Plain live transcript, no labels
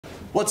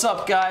What's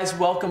up guys,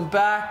 welcome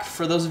back.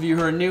 For those of you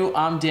who are new,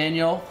 I'm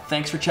Daniel.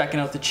 Thanks for checking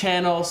out the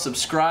channel.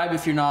 Subscribe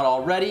if you're not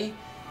already.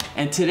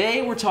 And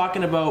today we're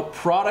talking about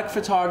product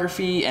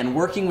photography and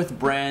working with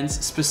brands,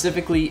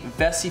 specifically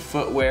Vessi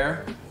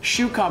Footwear,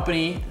 shoe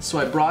company. So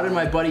I brought in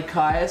my buddy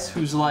Caius,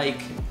 who's like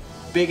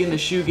big in the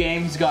shoe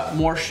game. He's got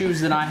more shoes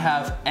than I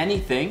have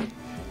anything,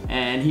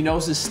 and he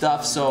knows his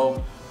stuff.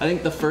 So I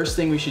think the first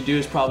thing we should do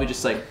is probably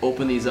just like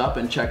open these up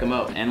and check them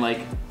out. And like,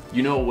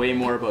 you know way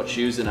more about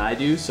shoes than I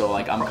do, so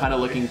like I'm kind of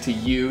looking to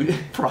you,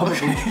 probably,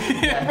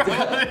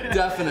 yeah,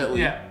 definitely.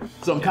 Yeah.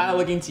 So I'm kind of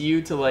looking to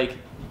you to like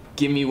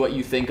give me what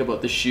you think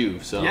about the shoe.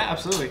 So yeah,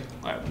 absolutely.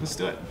 All right, let's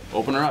do it.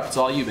 Open her up. It's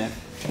all you, man.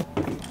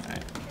 All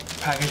right.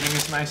 Packaging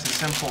is nice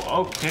and simple.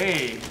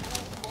 Okay.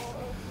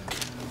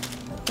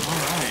 All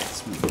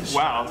right.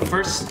 Wow. The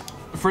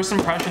first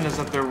impression is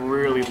that they're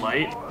really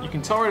light. You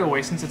can tell right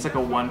away, since it's like a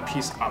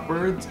one-piece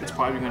upwards, it's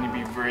probably going to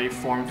be very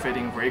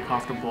form-fitting, very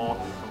comfortable.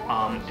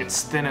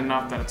 It's thin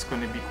enough that it's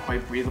going to be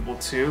quite breathable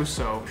too,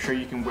 so I'm sure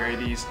you can wear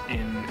these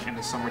in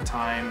the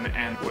summertime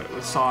and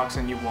with socks,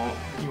 and you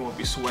won't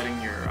be sweating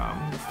your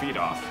feet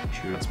off.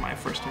 True. That's my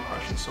first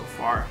impression so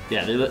far.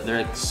 Yeah,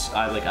 they're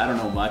I don't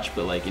know much,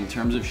 but like in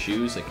terms of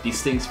shoes, like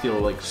these things feel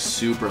like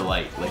super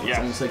light. Like it's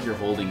almost like you're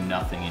holding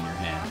nothing in your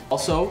hand.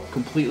 Also,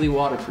 completely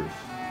waterproof.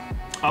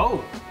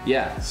 Oh.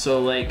 Yeah,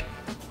 so like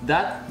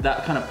that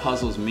kind of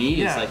puzzles me.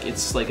 Yeah.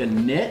 It's like a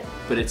knit,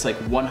 but it's like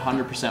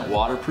 100%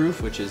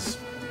 waterproof, which is,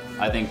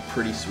 I think,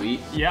 pretty sweet.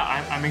 Yeah,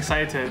 I'm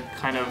excited to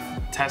kind of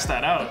test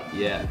that out.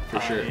 Yeah, for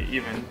sure.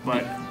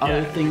 But the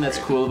other thing that's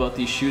cool about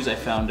these shoes, I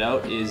found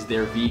out, is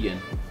they're vegan.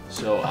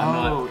 So I'm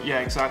not yeah,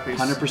 exactly.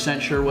 100%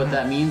 sure what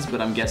that means,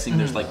 but I'm guessing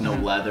there's like no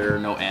leather,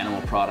 no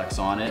animal products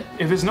on it.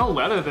 If there's no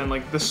leather, then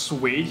like the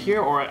suede here,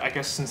 or I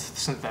guess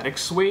synthetic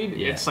suede,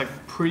 it's like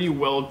pretty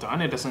well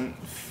done. It doesn't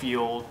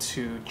feel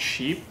too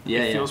cheap.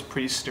 Yeah, it feels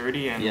pretty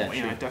sturdy, and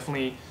you know,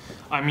 definitely.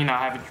 I mean,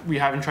 we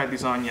haven't tried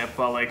these on yet,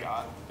 but like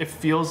it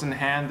feels in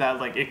hand that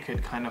like it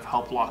could kind of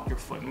help lock your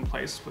foot in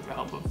place with the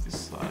help of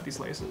these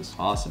laces.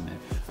 Awesome, man.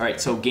 All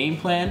right, so game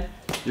plan,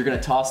 you're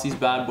gonna toss these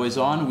bad boys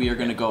on. We are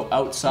gonna go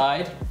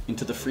outside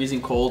into the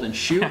freezing cold and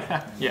shoot.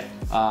 Yeah.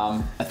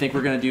 I think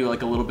we're gonna do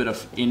like a little bit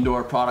of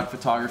indoor product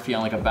photography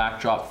on like a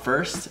backdrop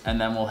first,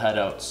 and then we'll head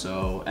out.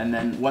 So, and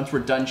then once we're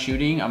done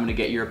shooting, I'm gonna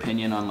get your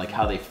opinion on like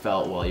how they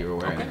felt while you were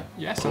wearing them.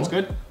 Yeah, sounds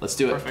good. Let's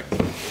do it.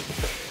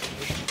 Perfect.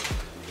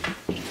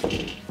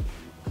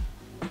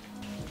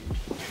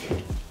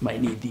 Might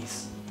need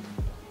these.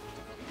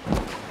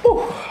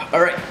 Whew.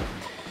 All right.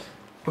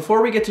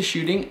 Before we get to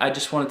shooting, I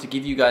just wanted to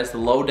give you guys the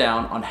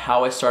lowdown on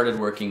how I started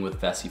working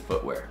with Vessi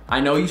Footwear. I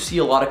know you see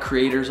a lot of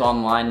creators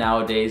online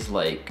nowadays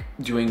like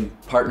doing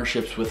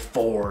partnerships with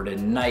Ford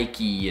and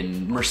Nike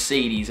and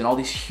Mercedes and all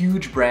these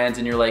huge brands,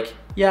 and you're like,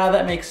 yeah,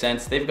 that makes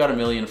sense. They've got 1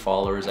 million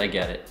followers, I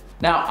get it.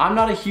 Now, I'm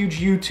not a huge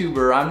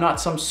YouTuber. I'm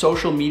not some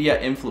social media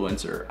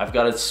influencer. I've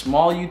got a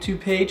small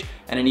YouTube page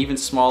and an even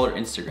smaller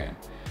Instagram.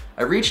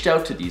 I reached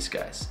out to these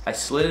guys. I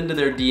slid into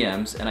their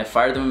DMs and I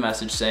fired them a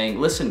message saying,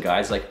 listen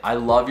guys, like I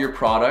love your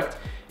product.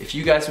 If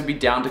you guys would be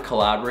down to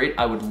collaborate,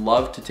 I would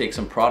love to take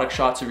some product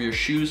shots of your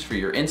shoes for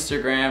your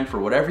Instagram, for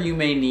whatever you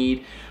may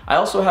need. I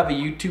also have a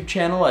YouTube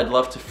channel. I'd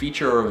love to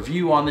feature a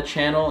review on the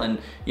channel and,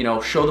 you know,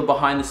 show the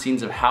behind the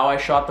scenes of how I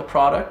shot the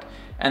product.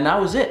 And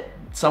that was it.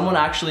 Someone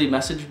actually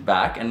messaged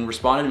back and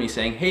responded to me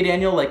saying, hey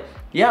Daniel, like,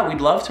 yeah, we'd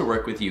love to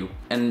work with you.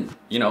 And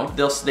you know,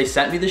 they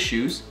sent me the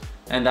shoes,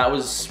 and that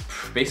was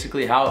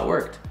basically how it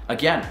worked.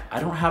 Again, I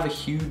don't have a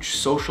huge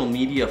social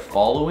media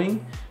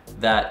following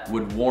that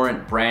would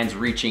warrant brands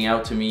reaching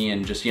out to me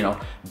and just, you know,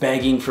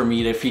 begging for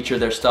me to feature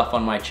their stuff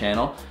on my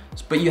channel.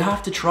 But you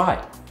have to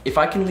try. If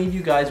I can leave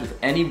you guys with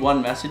any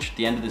one message at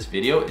the end of this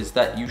video, is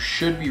that you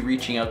should be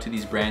reaching out to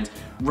these brands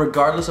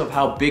regardless of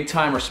how big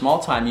time or small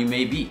time you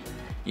may be.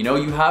 You know,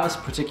 you have a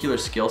particular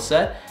skill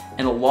set,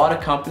 and a lot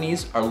of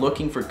companies are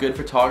looking for good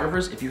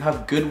photographers. If you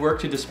have good work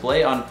to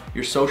display on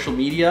your social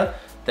media,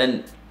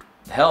 then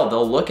hell,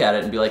 they'll look at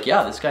it and be like,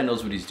 yeah, this guy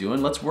knows what he's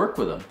doing, let's work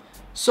with him.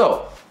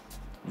 So,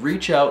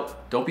 reach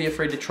out, don't be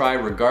afraid to try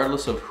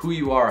regardless of who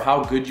you are or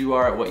how good you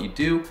are at what you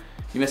do.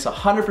 You miss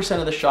 100%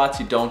 of the shots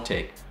you don't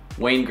take.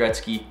 Wayne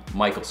Gretzky,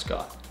 Michael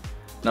Scott.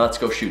 Now let's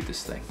go shoot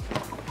this thing.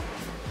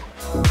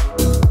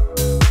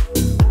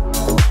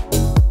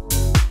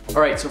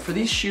 All right, so for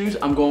these shoes,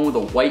 I'm going with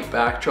a white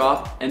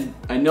backdrop, and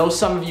I know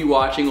some of you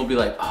watching will be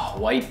like, oh,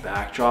 white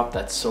backdrop,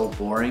 that's so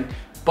boring.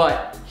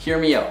 But hear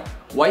me out.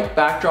 White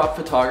backdrop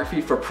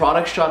photography for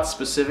product shots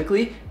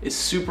specifically is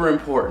super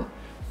important.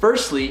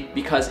 Firstly,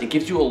 because it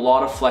gives you a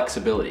lot of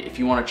flexibility. If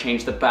you want to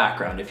change the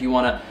background, if you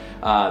want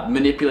to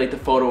manipulate the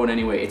photo in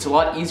any way, it's a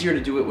lot easier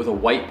to do it with a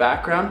white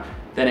background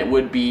than it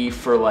would be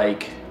for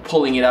like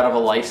pulling it out of a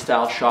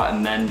lifestyle shot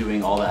and then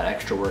doing all that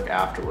extra work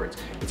afterwards.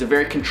 It's a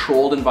very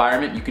controlled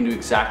environment. You can do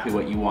exactly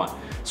what you want.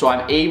 So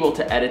I'm able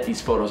to edit these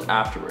photos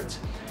afterwards.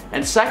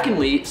 And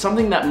secondly,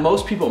 something that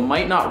most people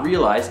might not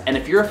realize, and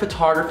if you're a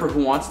photographer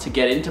who wants to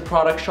get into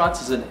product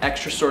shots as an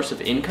extra source of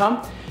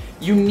income,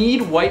 you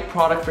need white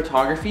product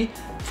photography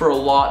for a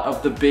lot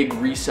of the big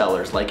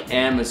resellers like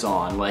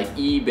Amazon, like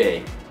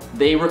eBay.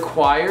 they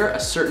require a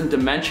certain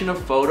dimension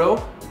of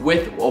photo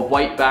with a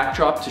white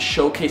backdrop to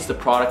showcase the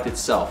product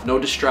itself. No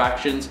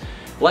distractions.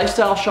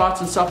 Lifestyle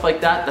shots and stuff like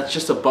that, that's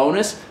just a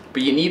bonus,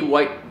 but you need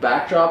white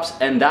backdrops,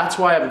 and that's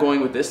why I'm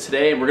going with this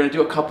today, and we're gonna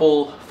do a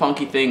couple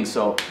funky things,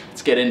 so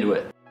let's get into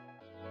it.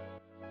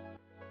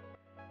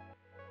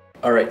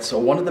 All right, so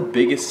one of the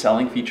biggest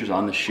selling features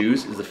on the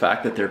shoes is the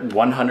fact that they're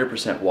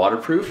 100%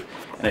 waterproof,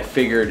 and I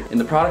figured in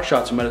the product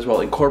shots we might as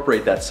well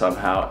incorporate that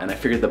somehow, and I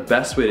figured the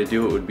best way to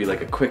do it would be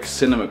like a quick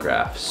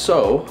cinematograph.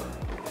 So,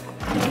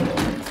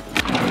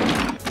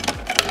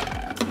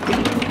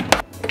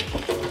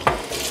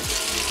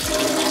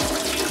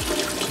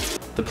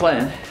 the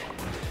plan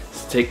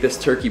is to take this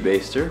turkey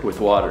baster with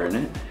water in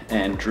it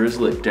and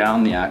drizzle it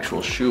down the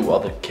actual shoe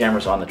while the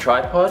camera's on the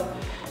tripod,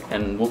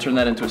 and we'll turn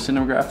that into a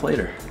cinematograph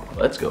later.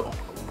 Let's go.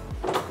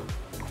 All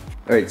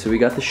right, so we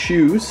got the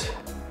shoes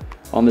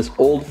on this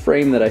old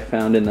frame that I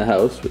found in the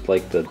house with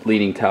like the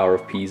Leaning Tower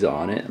of Pisa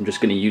on it. I'm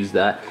just gonna use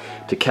that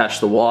to catch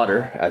the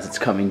water as it's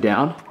coming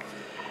down.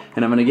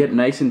 And I'm gonna get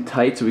nice and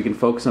tight so we can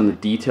focus on the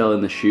detail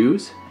in the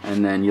shoes,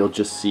 and then you'll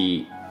just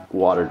see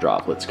water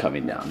droplets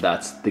coming down.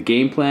 That's the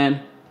game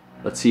plan.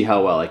 Let's see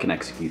how well I can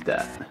execute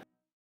that.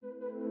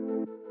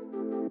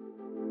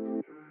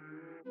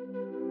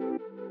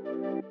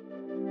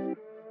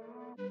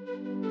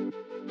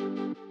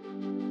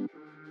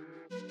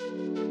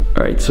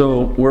 All right,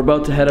 so we're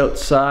about to head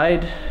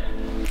outside.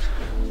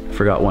 I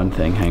forgot one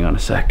thing, hang on a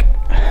sec.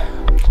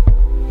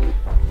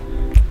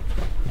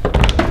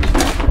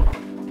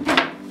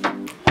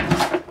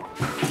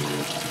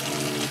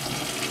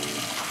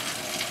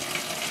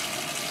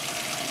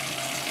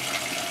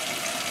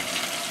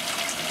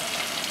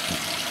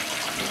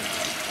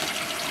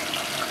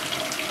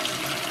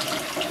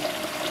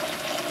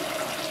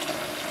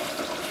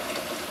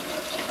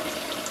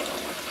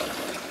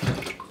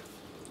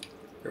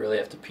 I really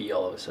have to pee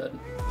all of a sudden.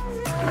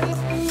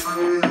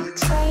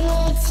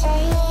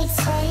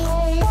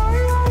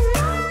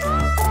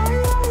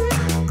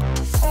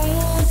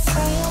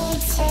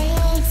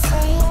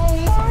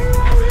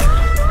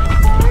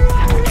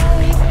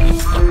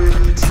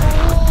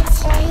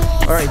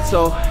 All right,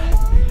 so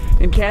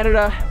in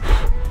Canada,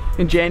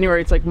 in January,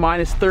 it's like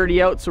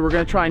 -30 out, so we're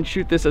gonna try and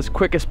shoot this as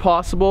quick as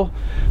possible.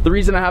 The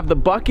reason I have the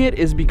bucket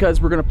is because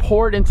we're gonna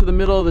pour it into the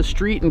middle of the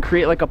street and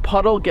create like a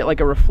puddle, get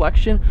like a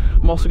reflection.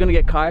 I'm also gonna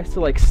get Kais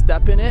to like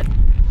step in it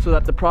so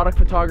that the product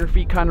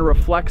photography kind of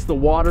reflects the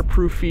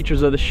waterproof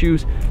features of the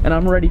shoes. And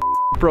I'm already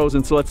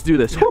frozen, so let's do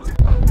this.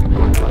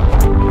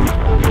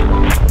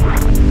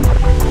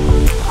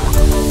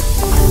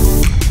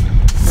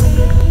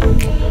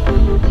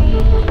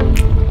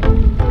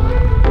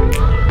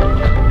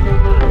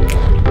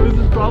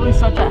 Probably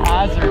such a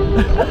hazard.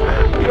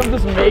 I'm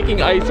just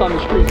making ice on the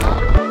street.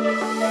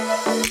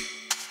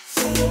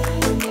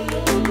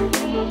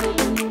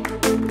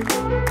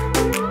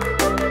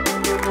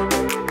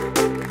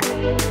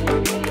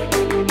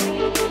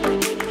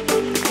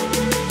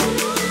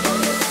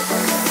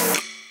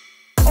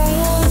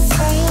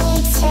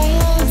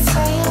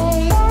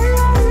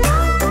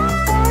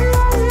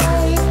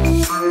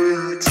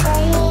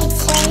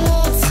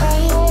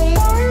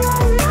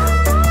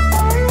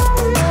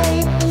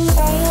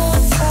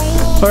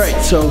 All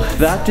right, so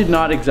that did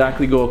not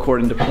exactly go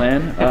according to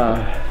plan.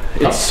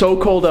 It's so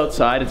cold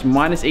outside, it's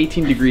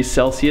 -18 degrees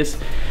Celsius.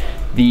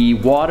 The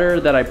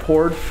water that I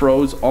poured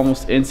froze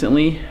almost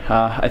instantly.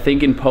 I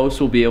think in post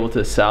we'll be able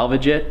to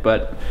salvage it,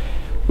 but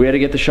we had to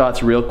get the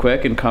shots real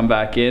quick and come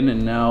back in,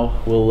 and now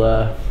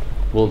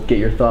we'll get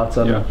your thoughts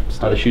on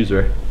how the shoes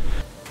are.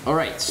 All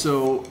right,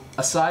 so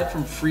aside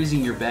from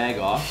freezing your bag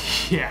off,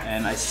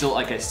 and I still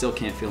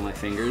can't feel my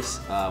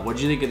fingers. What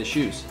did you think of the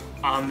shoes?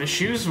 The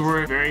shoes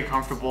were very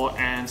comfortable,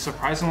 and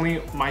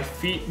surprisingly, my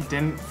feet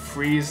didn't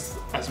freeze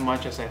as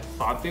much as I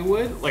thought they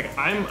would. Like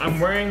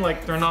I'm wearing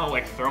like, they're not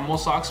like thermal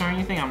socks or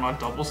anything. I'm not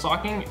double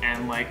socking,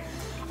 and like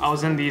I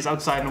was in these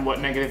outside in what,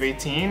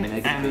 -18?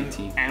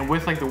 -18. And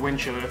with like the wind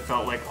chill, it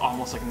felt like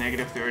almost like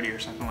 -30 or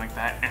something like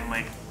that. And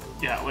like,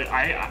 yeah, like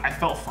I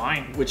felt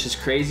fine. Which is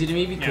crazy to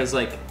me because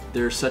like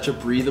they're such a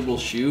breathable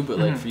shoe, but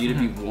like for you to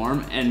be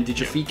warm. And did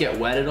your feet get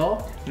wet at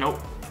all? Nope.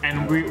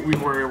 And we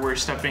were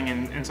stepping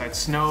inside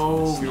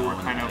snow. We were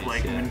kind of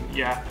like,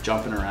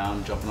 jumping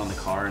around, jumping on the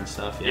car and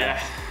stuff.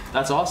 Yeah.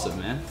 That's awesome,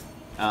 man.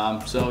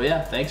 So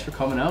yeah, thanks for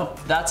coming out.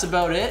 That's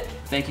about it.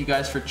 Thank you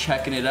guys for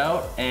checking it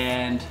out,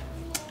 and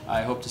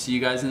I hope to see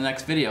you guys in the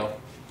next video.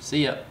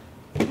 See ya.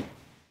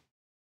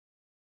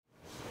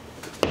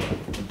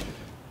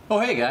 Oh,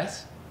 hey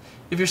guys.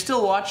 If you're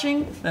still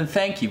watching, then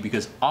thank you,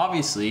 because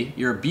obviously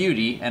you're a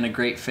beauty and a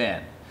great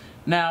fan.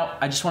 Now,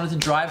 I just wanted to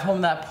drive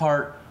home that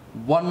part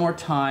one more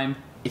time.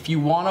 If you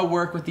want to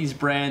work with these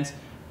brands,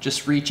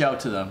 just reach out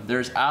to them.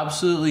 There's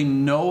absolutely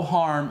no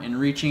harm in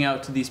reaching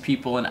out to these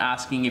people and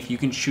asking if you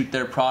can shoot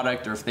their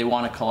product or if they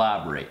want to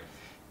collaborate.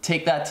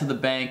 Take that to the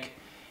bank.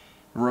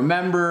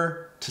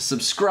 Remember to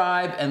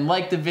subscribe and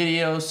like the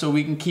video so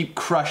we can keep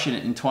crushing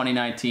it in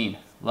 2019.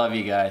 Love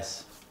you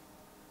guys.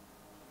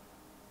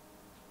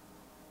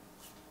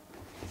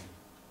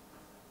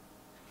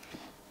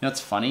 know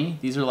what's funny?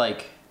 These are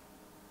like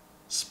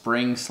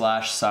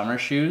spring/summer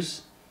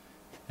shoes,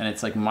 and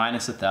it's like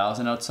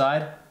 -1,000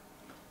 outside.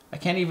 I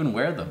can't even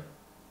wear them.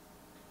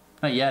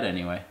 Not yet,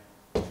 anyway.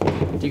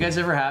 Do you guys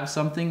ever have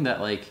something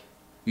that like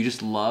you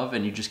just love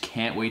and you just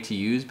can't wait to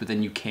use, but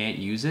then you can't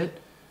use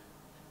it?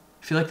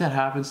 I feel like that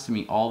happens to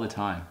me all the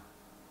time.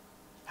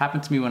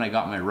 Happened to me when I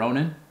got my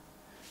Ronin.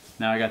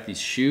 Now I got these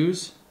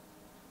shoes.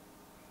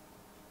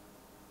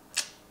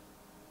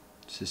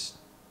 It's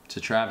a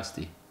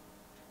travesty.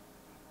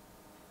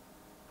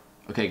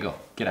 Okay, go.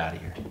 Get out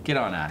of here. Get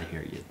on out of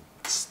here, you.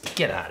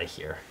 Get out of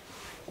here.